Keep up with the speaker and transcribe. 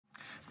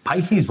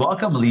Pisces,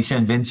 welcome. Alicia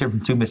and Vince here from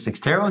Two Mystics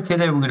Tarot.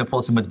 Today we're going to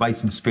pull some advice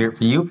from Spirit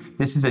for you.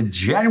 This is a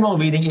general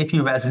reading. If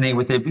you resonate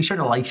with it, be sure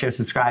to like, share,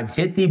 subscribe,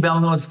 hit the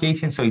bell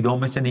notification so you don't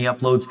miss any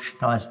uploads.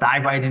 Now let's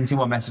dive right into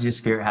what messages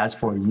Spirit has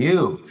for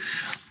you.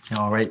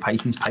 All right,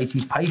 Pisces,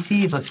 Pisces,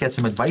 Pisces. Let's get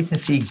some advice and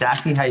see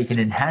exactly how you can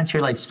enhance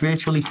your life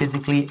spiritually,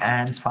 physically,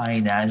 and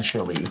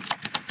financially.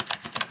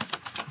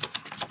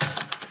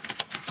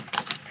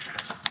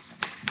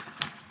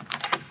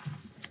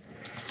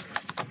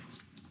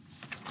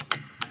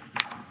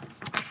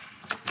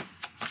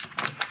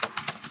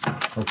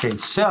 Okay,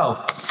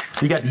 so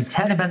we got the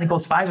 10 of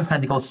Pentacles, 5 of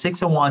Pentacles,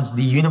 6 of Wands,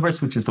 the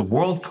Universe, which is the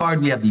World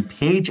card. We have the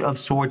Page of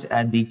Swords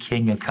and the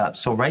King of Cups.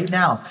 So right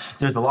now,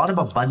 there's a lot of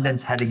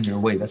abundance heading your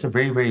way. That's a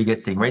very, very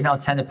good thing. Right now,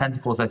 10 of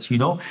Pentacles lets you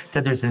know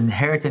that there's an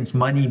inheritance,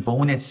 money,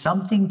 bonus,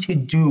 something to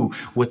do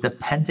with the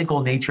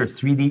Pentacle nature,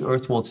 3D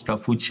earth world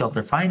stuff, food,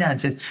 shelter,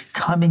 finances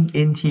coming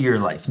into your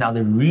life. Now,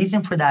 the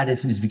reason for that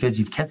is because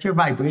you've kept your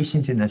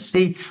vibrations in a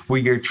state where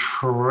you're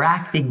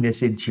attracting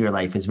this into your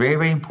life. It's very,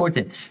 very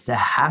important. The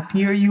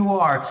happier you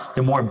are,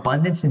 the more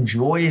abundance and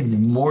joy and the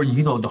more,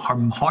 the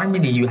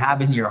harmony you have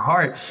in your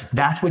heart,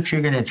 that's what you're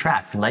going to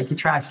attract. Like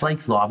attracts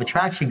like, law of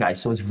attraction, guys.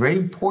 So it's very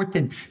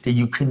important that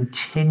you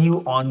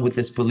continue on with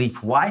this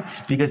belief. Why?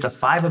 Because the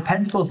 5 of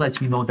Pentacles lets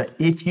you know that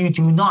if you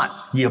do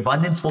not, the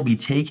abundance will be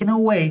taken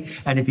away.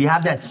 And if you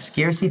have that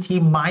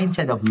scarcity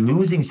mindset of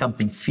losing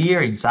something,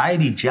 fear,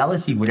 anxiety,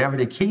 jealousy, whatever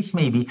the case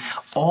may be,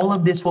 all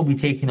of this will be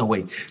taken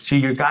away. So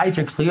your guides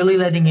are clearly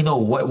letting you know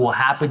what will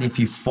happen if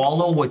you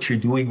follow what you're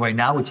doing right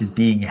now, which is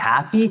being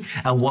happy,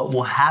 and what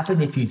will happen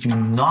if you do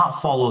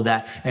not follow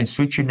that and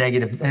switch your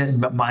negative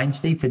mind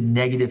state to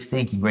negative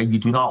thinking, right? You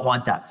do not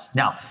want that.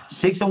 Now,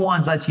 6 of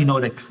Wands lets you know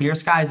that clear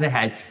skies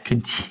ahead.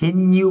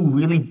 Continue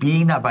really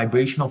being that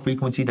vibrational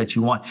frequency that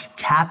you want.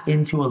 Tap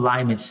into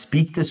alignment,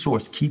 speak to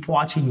source, keep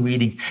watching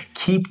readings,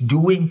 keep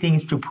doing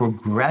things to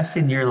progress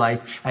in your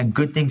life, and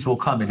good things will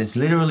come. It is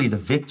literally the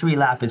victory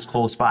lap is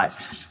close by.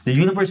 The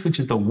Universe, which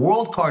is the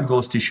World card,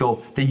 goes to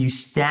show that you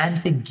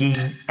stand to gain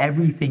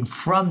everything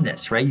from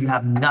this, right? You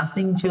have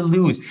nothing to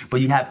lose, but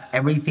you have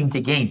everything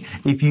to gain.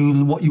 If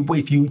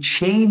you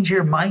change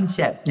your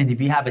mindset, and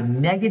if you have a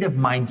negative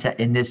mindset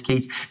in this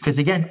case, because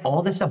again,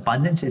 all this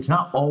abundance, it's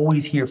not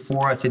always here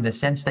for us in the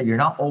sense that you're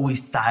not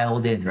always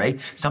dialed in, right?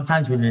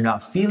 Sometimes when you're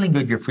not feeling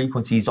good, your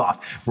frequency is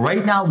off.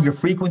 Right now, your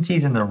frequency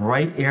is in the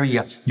right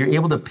area. You're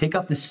able to pick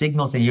up the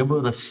signals and you're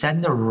able to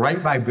send the right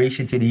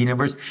vibration to the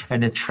universe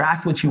and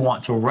attract what you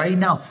want. So right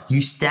now,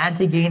 you stand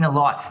to gain a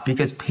lot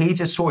because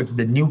Page of Swords,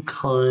 the new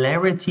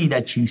clarity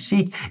that you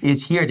seek,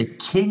 is here. The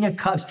King of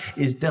Cups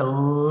is the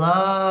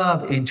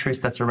love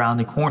interest that's around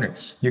the corner.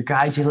 Your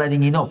guides are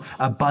letting you know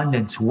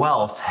abundance,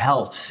 wealth,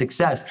 health,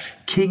 success.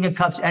 King of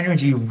Cups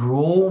energy,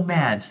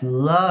 romance,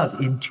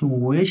 love,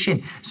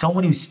 intuition.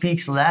 Someone who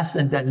speaks less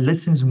and that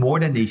listens more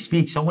than they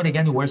speak. Someone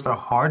again who wears their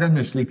heart on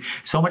their sleeve.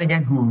 Someone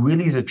again who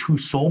really is a true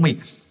soulmate.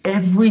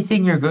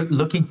 Everything you're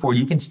looking for,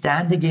 you can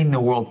stand to gain the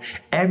world.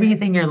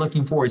 Everything you're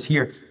looking for is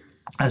here,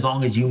 as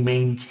long as you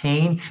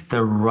maintain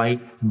the right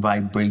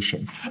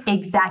vibration.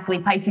 Exactly,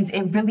 Pisces.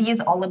 It really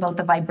is all about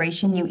the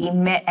vibration you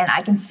emit. And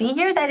I can see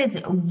here that it's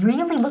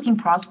really looking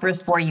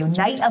prosperous for you.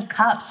 Knight of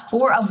Cups,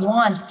 4 of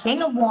Wands,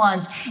 King of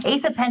Wands,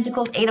 Ace of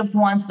Pentacles, 8 of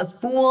Wands, the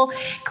Fool,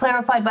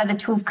 clarified by the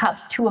 2 of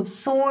Cups, 2 of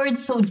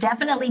Swords. So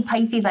definitely,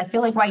 Pisces, I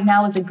feel like right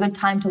now is a good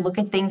time to look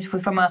at things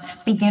from a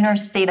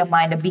beginner's state of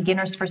mind, a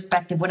beginner's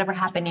perspective. Whatever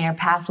happened in your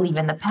past, leave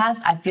in the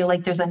past. I feel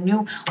like there's a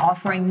new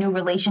offering, new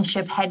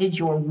relationship headed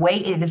your way.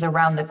 It is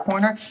around the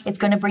corner. It's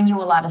going to bring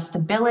you a lot of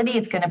stability.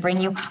 It's going to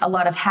bring you a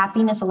lot of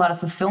happiness, a lot of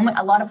fulfillment,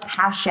 a lot of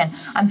passion.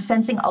 I'm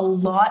sensing a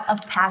lot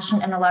of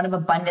passion and a lot of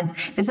abundance.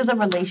 This is a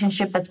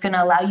relationship that's going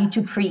to allow you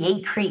to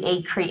create,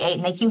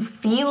 make you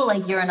feel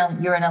like you're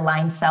an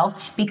aligned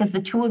self, because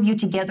the two of you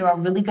together are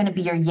really going to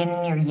be your yin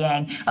and your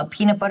yang, a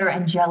peanut butter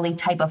and jelly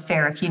type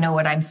affair, if you know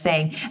what I'm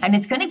saying. And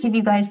it's going to give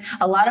you guys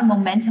a lot of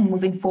momentum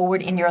moving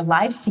forward in your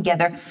lives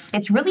together.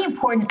 It's really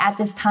important at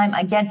this time,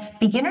 again,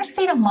 beginner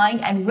state of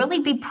mind, and really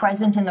be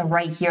present in the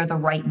right here, the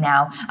right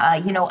now.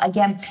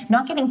 Again,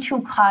 not getting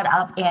too caught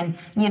up in,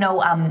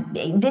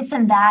 this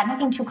and that, not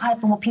getting too caught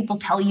up in what people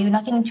tell you,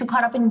 not getting too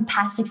caught up in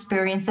past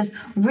experiences,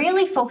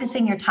 really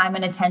focusing your time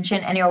and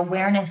attention and your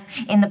awareness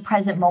in the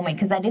present moment,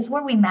 because that is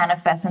where we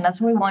manifest and that's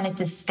where we want it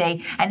to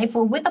stay. And if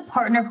we're with a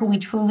partner who we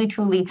truly,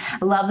 truly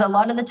love, a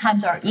lot of the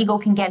times our ego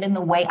can get in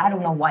the way. I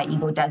don't know why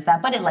ego does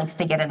that, but it likes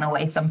to get in the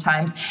way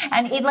sometimes,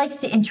 and it likes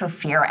to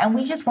interfere. And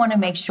we just want to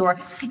make sure,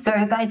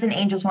 the guides and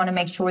angels want to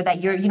make sure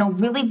that you're,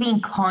 really being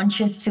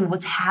conscious to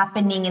what's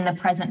happening in the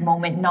present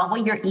moment, not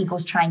what your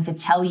ego's trying to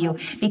tell you,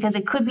 because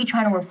it could be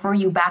trying to refer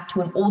you back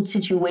to an old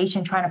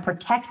situation, trying to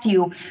protect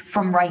you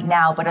from right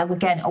now. But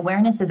again,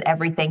 awareness is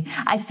everything.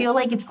 I feel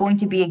like it's going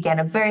to be, again,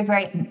 a very,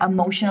 very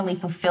emotionally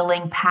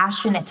fulfilling,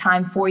 passionate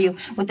time for you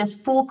with this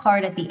Fool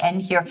card at the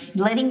end here,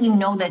 letting you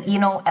know that,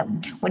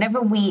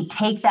 whenever we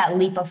take that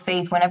leap of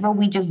faith, whenever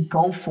we just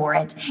go for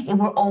it,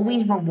 we're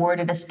always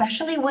rewarded,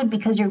 especially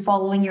because you're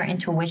following your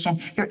intuition.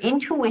 Your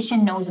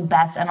intuition knows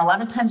best. And a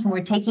lot of times when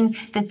we're taking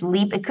this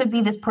leap. It could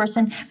be this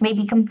person,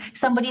 maybe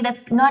somebody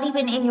that's not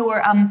even in your,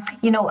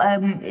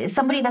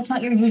 somebody that's not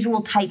your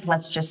usual type,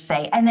 let's just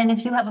say. And then if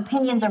you have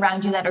opinions around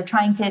you that are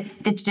trying to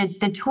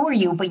detour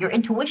you, but your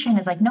intuition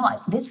is like, no,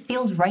 this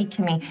feels right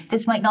to me.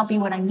 This might not be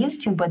what I'm used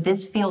to, but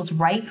this feels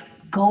right.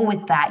 Go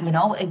with that,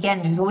 Again,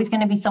 there's always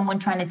going to be someone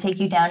trying to take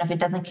you down if it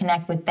doesn't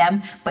connect with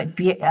them. But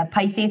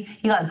Pisces,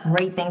 you got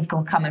great things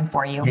coming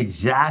for you.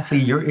 Exactly.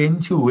 Your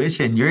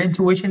intuition. Your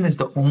intuition is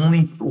the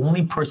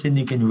only person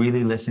you can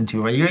really listen to,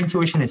 right? Your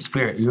intuition is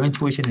spirit. Your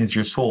intuition is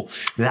your soul.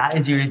 That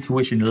is your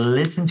intuition.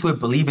 Listen to it,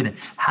 believe in it.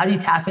 How do you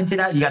tap into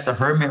that? You got the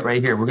Hermit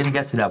right here. We're going to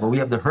get to that. But we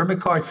have the Hermit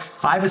card,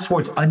 Five of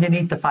Swords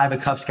underneath the Five of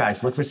Cups,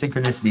 guys. Look for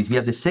synchronicities. We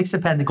have the Six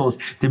of Pentacles,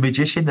 the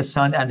Magician, the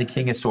Sun, and the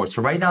King of Swords.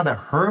 So right now, the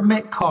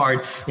Hermit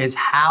card is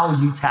how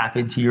you tap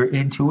into your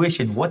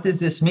intuition. What does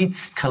this mean?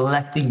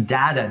 Collecting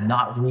data,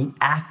 not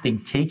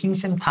reacting, taking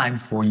some time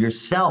for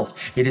yourself.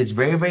 It is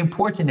very, very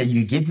important that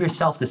you give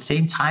yourself the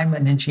same time,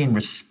 energy, and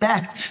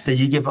respect that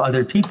you give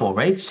other people,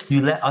 right?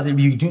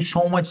 You do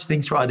so much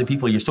things for other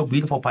people. You're so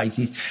beautiful,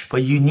 Pisces,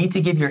 but you need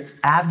to give your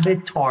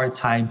avatar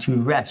time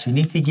to rest. You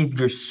need to give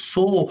your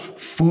soul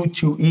food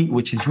to eat,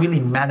 which is really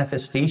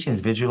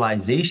manifestations,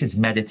 visualizations,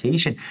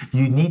 meditation.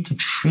 You need to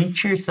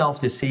treat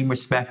yourself the same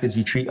respect as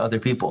you treat other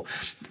people.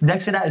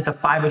 Next to that is the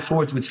Five of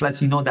Swords, which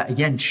lets you know that,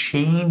 again,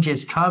 change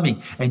is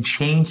coming, and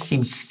change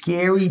seems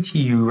scary to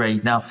you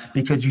right now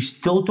because you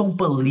still don't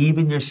believe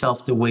in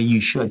yourself the way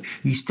you should.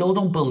 You still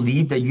don't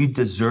believe that you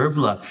deserve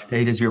love, that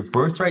it is your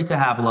birthright to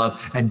have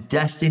love, and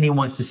destiny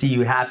wants to see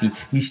you happy.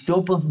 You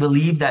still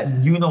believe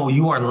that,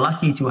 you are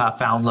lucky to have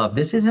found love.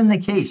 This isn't the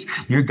case.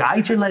 Your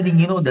guides are letting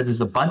you know that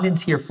there's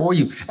abundance here for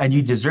you and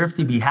you deserve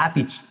to be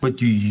happy. But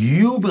do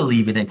you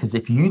believe in it? Because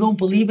if you don't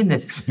believe in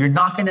this, you're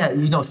not going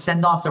to,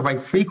 send off the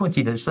right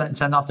frequency, to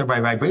send off the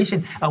right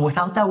vibration. And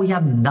without that, we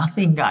have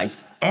nothing, guys.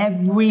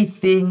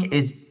 Everything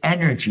is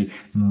energy.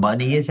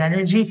 Money is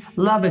energy.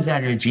 Love is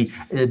energy.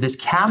 This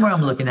camera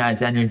I'm looking at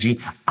is energy.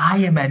 I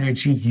am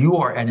energy. You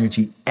are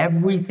energy.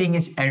 Everything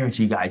is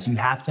energy, guys. You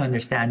have to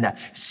understand that.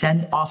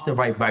 Send off the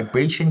right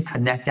vibration.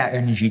 Connect that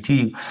energy to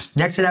you.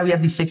 Next to that, we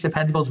have the Six of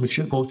Pentacles, which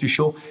goes to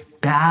show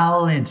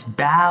balance,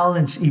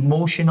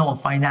 emotional and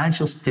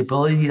financial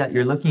stability that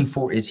you're looking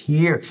for is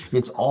here.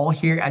 It's all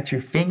here at your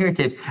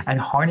fingertips, and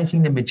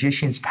harnessing the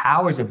magician's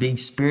powers of being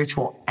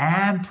spiritual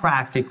and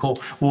practical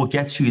will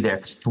get you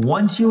there.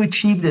 Once you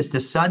achieve this, the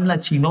Sun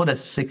lets you know that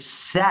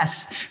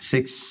success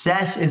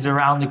is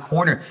around the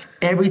corner.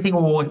 Everything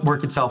will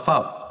work itself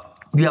out.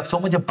 You have so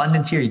much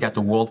abundance here. You got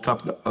the World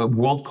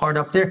card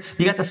up there.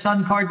 You got the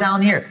Sun card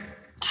down here.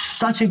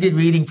 Such a good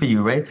reading for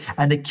you, right?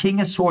 And the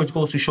King of Swords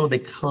goes to show the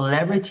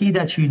clarity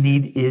that you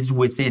need is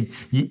within.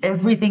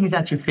 Everything is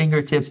at your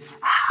fingertips.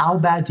 How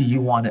bad do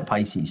you want it,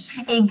 Pisces?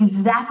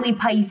 Exactly,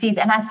 Pisces.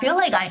 And I feel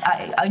like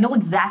I know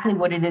exactly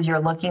what it is you're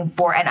looking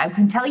for. And I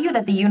can tell you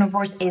that the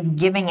universe is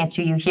giving it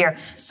to you here.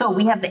 So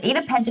we have the Eight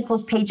of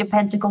Pentacles, Page of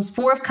Pentacles,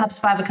 Four of Cups,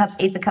 Five of Cups,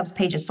 Ace of Cups,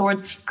 Page of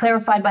Swords,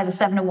 clarified by the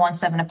Seven of Wands,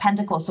 Seven of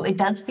Pentacles. So it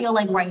does feel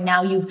like right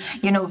now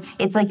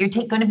it's like you're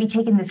going to be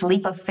taking this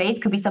leap of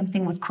faith. Could be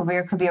something with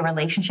career, could be a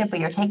relationship, but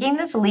you're taking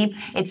this leap.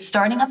 It's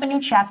starting up a new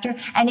chapter,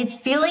 and it's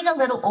feeling a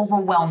little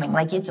overwhelming.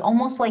 Like it's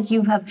almost like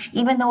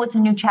even though it's a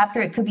new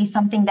chapter, it could be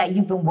something that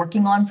you've been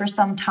working on for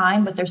some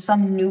time, but there's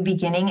some new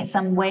beginning in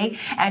some way.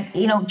 And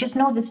just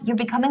know this, you're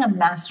becoming a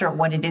master at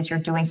what it is you're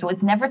doing. So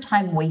it's never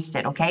time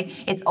wasted, okay?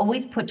 It's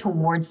always put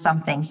towards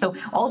something. So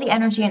all the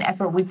energy and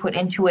effort we put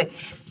into it,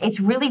 it's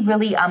really,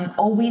 really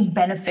always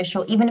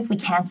beneficial, even if we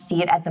can't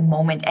see it at the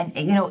moment. And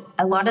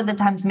a lot of the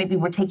times maybe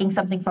we're taking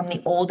something from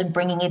the old and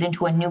bringing it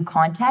into a new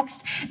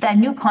context. That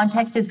new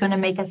context is going to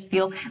make us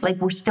feel like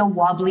we're still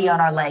wobbly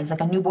on our legs,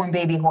 like a newborn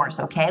baby horse,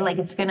 okay? Like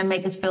it's going to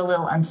make us feel a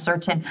little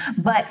uncertain.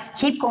 But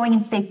keep going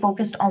and stay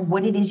focused on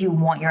what it is you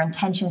want, your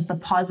intentions, the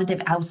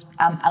positive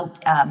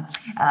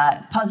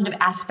positive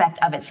aspect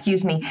of it,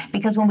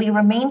 because when we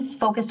remain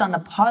focused on the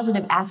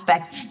positive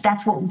aspect,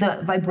 that's what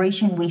the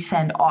vibration we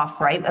send off,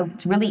 right?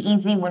 It's really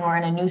easy when we're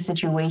in a new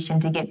situation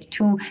to get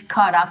too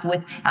caught up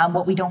with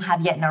what we don't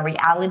have yet in our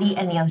reality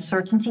and the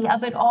uncertainty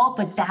of it all.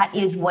 But that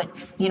is what,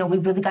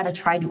 we've really got to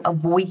try to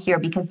avoid here,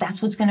 because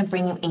that's what's going to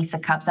bring you Ace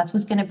of Cups. That's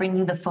what's going to bring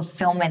you the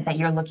fulfillment that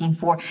you're looking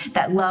for,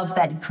 that love,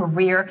 that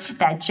career,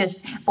 that just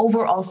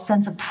overall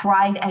sense of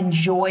pride and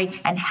joy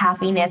and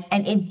happiness.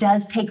 And it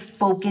does take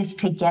focus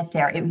to get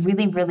there. It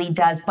really, really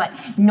does. But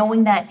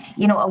knowing that,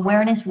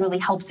 awareness really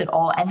helps it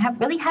all, and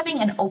really having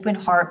an open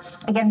heart,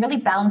 again, really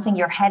balancing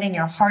your head and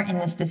your heart in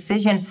this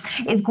decision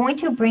is going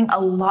to bring a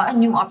lot of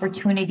new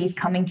opportunities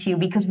coming to you,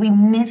 because we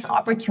miss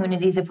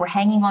opportunities if we're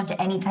hanging on to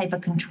any type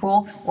of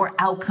control or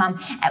outcome.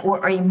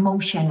 or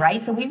emotion,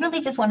 right? So we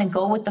really just want to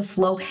go with the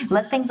flow,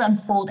 let things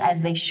unfold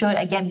as they should.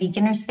 Again,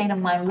 beginner state of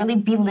mind, really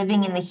be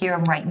living in the here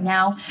and right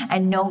now,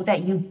 and know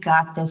that you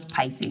got this,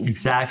 Pisces.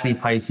 Exactly,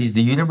 Pisces.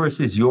 The universe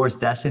is yours.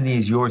 Destiny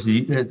is yours.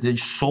 The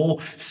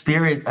soul,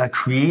 spirit,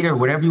 creator,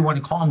 whatever you want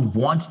to call him,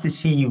 wants to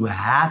see you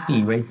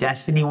happy, right?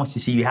 Destiny wants to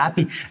see you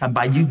happy. And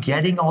by you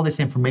getting all this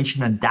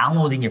information and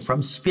downloading it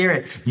from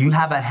spirit, you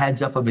have a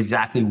heads up of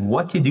exactly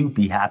what to do,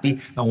 be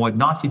happy, and what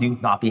not to do,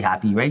 not be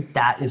happy, right?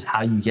 That is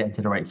how you get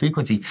into the right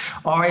frequency.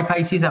 All right,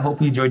 Pisces, I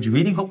hope you enjoyed your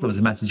reading. Hope there was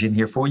a message in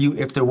here for you.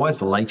 If there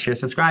was, like, share,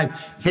 subscribe,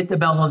 hit the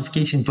bell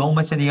notification. Don't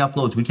miss any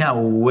uploads. We can't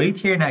wait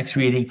to your next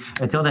reading.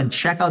 Until then,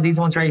 check out these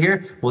ones right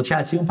here. We'll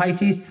chat soon,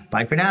 Pisces.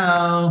 Bye for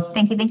now.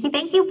 Thank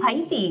you,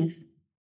 Pisces.